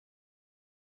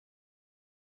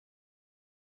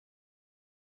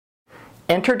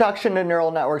Introduction to Neural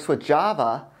Networks with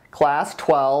Java, Class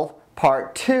 12,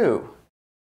 Part 2.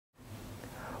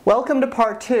 Welcome to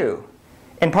Part 2.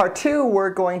 In Part 2, we're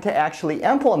going to actually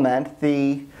implement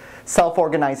the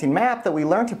self-organizing map that we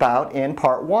learned about in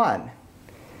Part 1.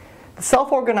 The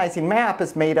self-organizing map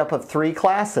is made up of three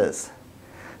classes.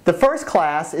 The first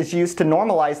class is used to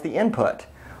normalize the input.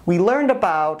 We learned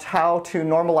about how to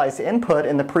normalize input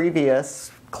in the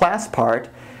previous class part.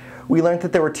 We learned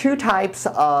that there were two types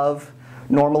of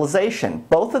normalization.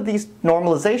 Both of these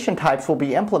normalization types will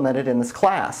be implemented in this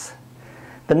class.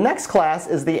 The next class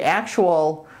is the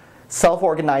actual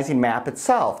self-organizing map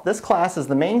itself. This class is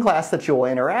the main class that you will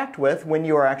interact with when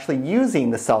you are actually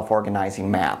using the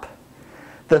self-organizing map.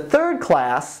 The third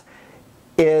class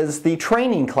is the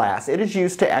training class. It is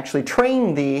used to actually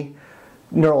train the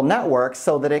neural network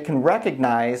so that it can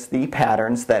recognize the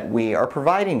patterns that we are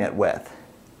providing it with.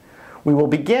 We will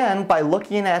begin by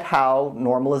looking at how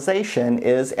normalization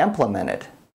is implemented.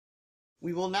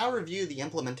 We will now review the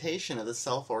implementation of the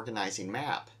self-organizing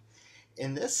map.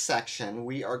 In this section,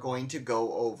 we are going to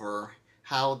go over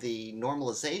how the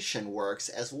normalization works,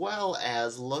 as well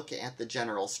as look at the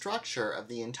general structure of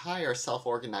the entire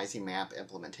self-organizing map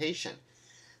implementation.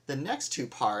 The next two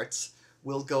parts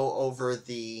will go over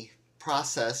the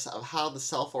process of how the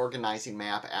self-organizing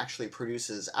map actually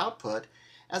produces output,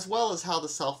 as well as how the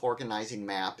self-organizing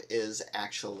map is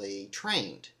actually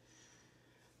trained.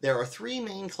 There are three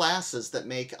main classes that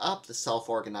make up the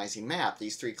self-organizing map.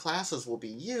 These three classes will be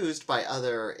used by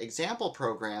other example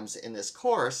programs in this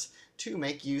course to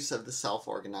make use of the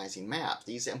self-organizing map.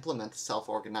 These implement the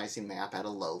self-organizing map at a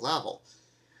low level.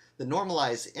 The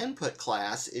normalize input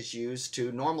class is used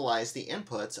to normalize the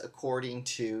inputs according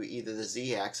to either the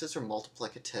z-axis or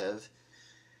multiplicative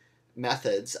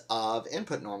methods of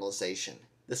input normalization.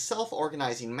 The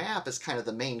self-organizing map is kind of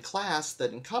the main class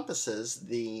that encompasses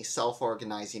the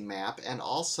self-organizing map and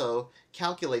also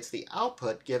calculates the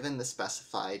output given the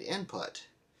specified input.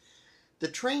 The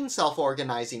train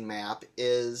self-organizing map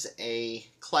is a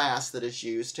class that is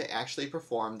used to actually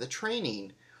perform the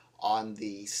training on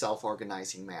the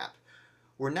self-organizing map.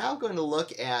 We're now going to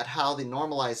look at how the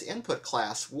normalize input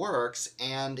class works,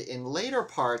 and in later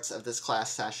parts of this class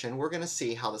session we're going to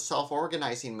see how the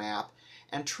self-organizing map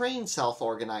and train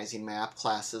self-organizing map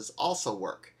classes also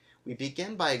work. We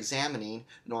begin by examining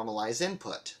normalize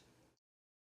input.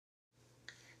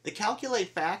 The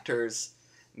calculate factors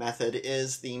method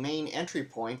is the main entry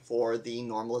point for the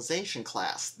normalization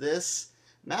class. This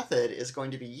method is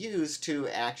going to be used to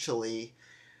actually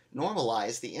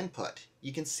normalize the input.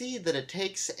 You can see that it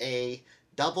takes a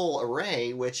double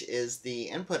array, which is the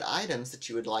input items that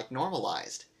you would like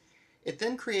normalized. It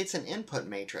then creates an input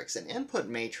matrix. An input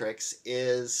matrix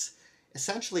is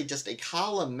essentially just a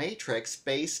column matrix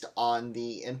based on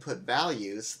the input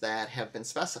values that have been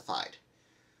specified.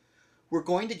 We're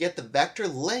going to get the vector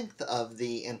length of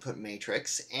the input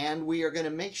matrix, and we are going to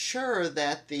make sure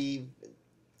that the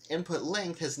input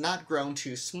length has not grown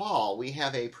too small. We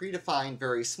have a predefined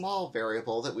very small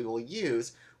variable that we will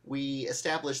use. We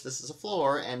establish this as a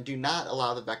floor and do not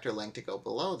allow the vector length to go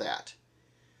below that.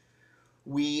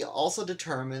 We also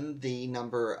determine the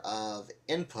number of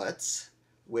inputs,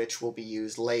 which will be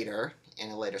used later in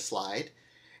a later slide,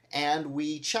 and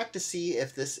we check to see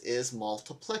if this is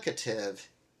multiplicative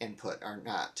input or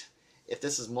not. If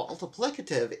this is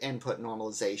multiplicative input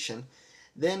normalization,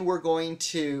 then we're going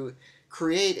to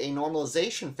create a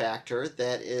normalization factor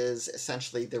that is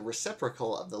essentially the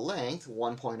reciprocal of the length,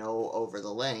 1.0 over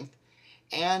the length,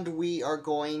 and we are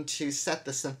going to set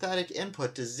the synthetic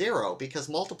input to 0 because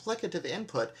multiplicative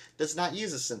input does not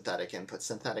use a synthetic input.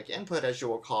 Synthetic input, as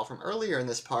you'll recall from earlier in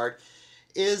this part,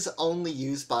 is only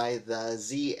used by the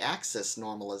z-axis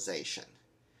normalization.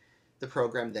 The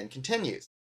program then continues.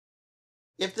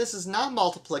 If this is not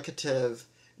multiplicative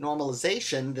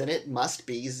normalization, then it must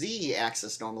be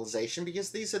z-axis normalization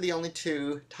because these are the only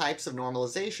two types of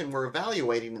normalization we're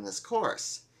evaluating in this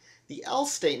course. The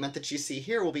else statement that you see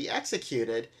here will be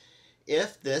executed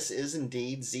if this is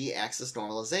indeed z-axis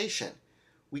normalization.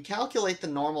 We calculate the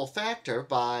normal factor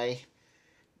by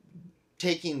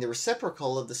taking the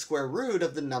reciprocal of the square root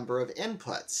of the number of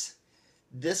inputs.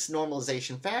 This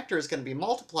normalization factor is going to be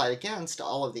multiplied against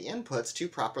all of the inputs to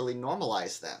properly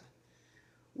normalize them.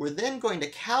 We're then going to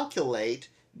calculate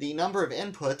the number of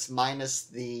inputs minus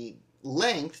the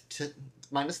length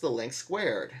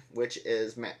squared, which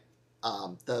is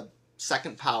the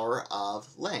second power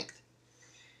of length.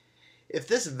 If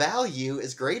this value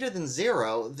is greater than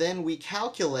 0, then we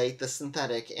calculate the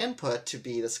synthetic input to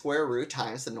be the square root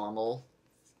times the normal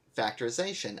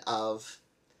factorization of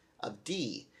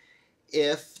d.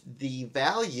 if the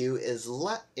value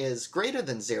is greater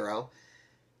than 0,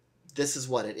 this is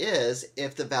what it is.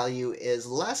 If the value is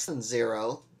less than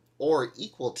 0 or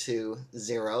equal to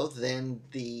 0, then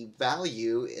the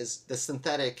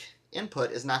synthetic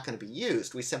input is not going to be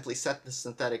used. We simply set the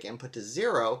synthetic input to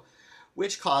 0,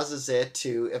 which causes it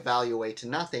to evaluate to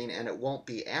nothing, and it won't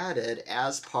be added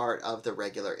as part of the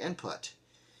regular input.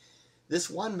 This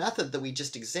one method that we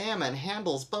just examined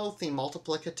handles both the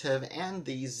multiplicative and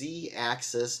the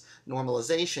z-axis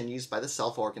normalization used by the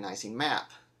self-organizing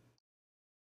map.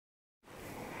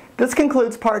 This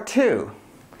concludes part 2.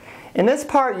 In this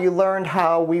part, you learned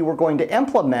how we were going to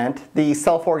implement the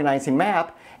self-organizing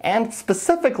map, and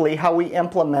specifically how we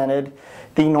implemented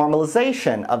the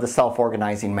normalization of the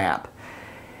self-organizing map.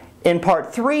 In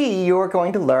part 3, you are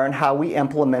going to learn how we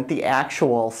implement the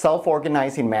actual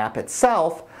self-organizing map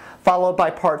itself, followed by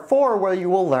part 4, where you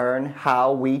will learn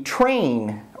how we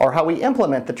train, or how we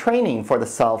implement the training for the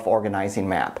self-organizing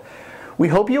map. We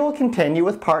hope you will continue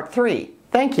with part 3.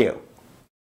 Thank you.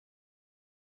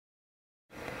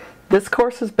 This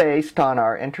course is based on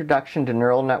our Introduction to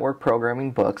Neural Network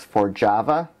Programming books for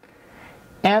Java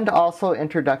and also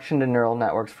Introduction to Neural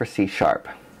Networks for C#.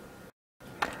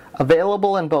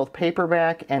 Available in both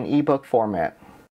paperback and ebook format.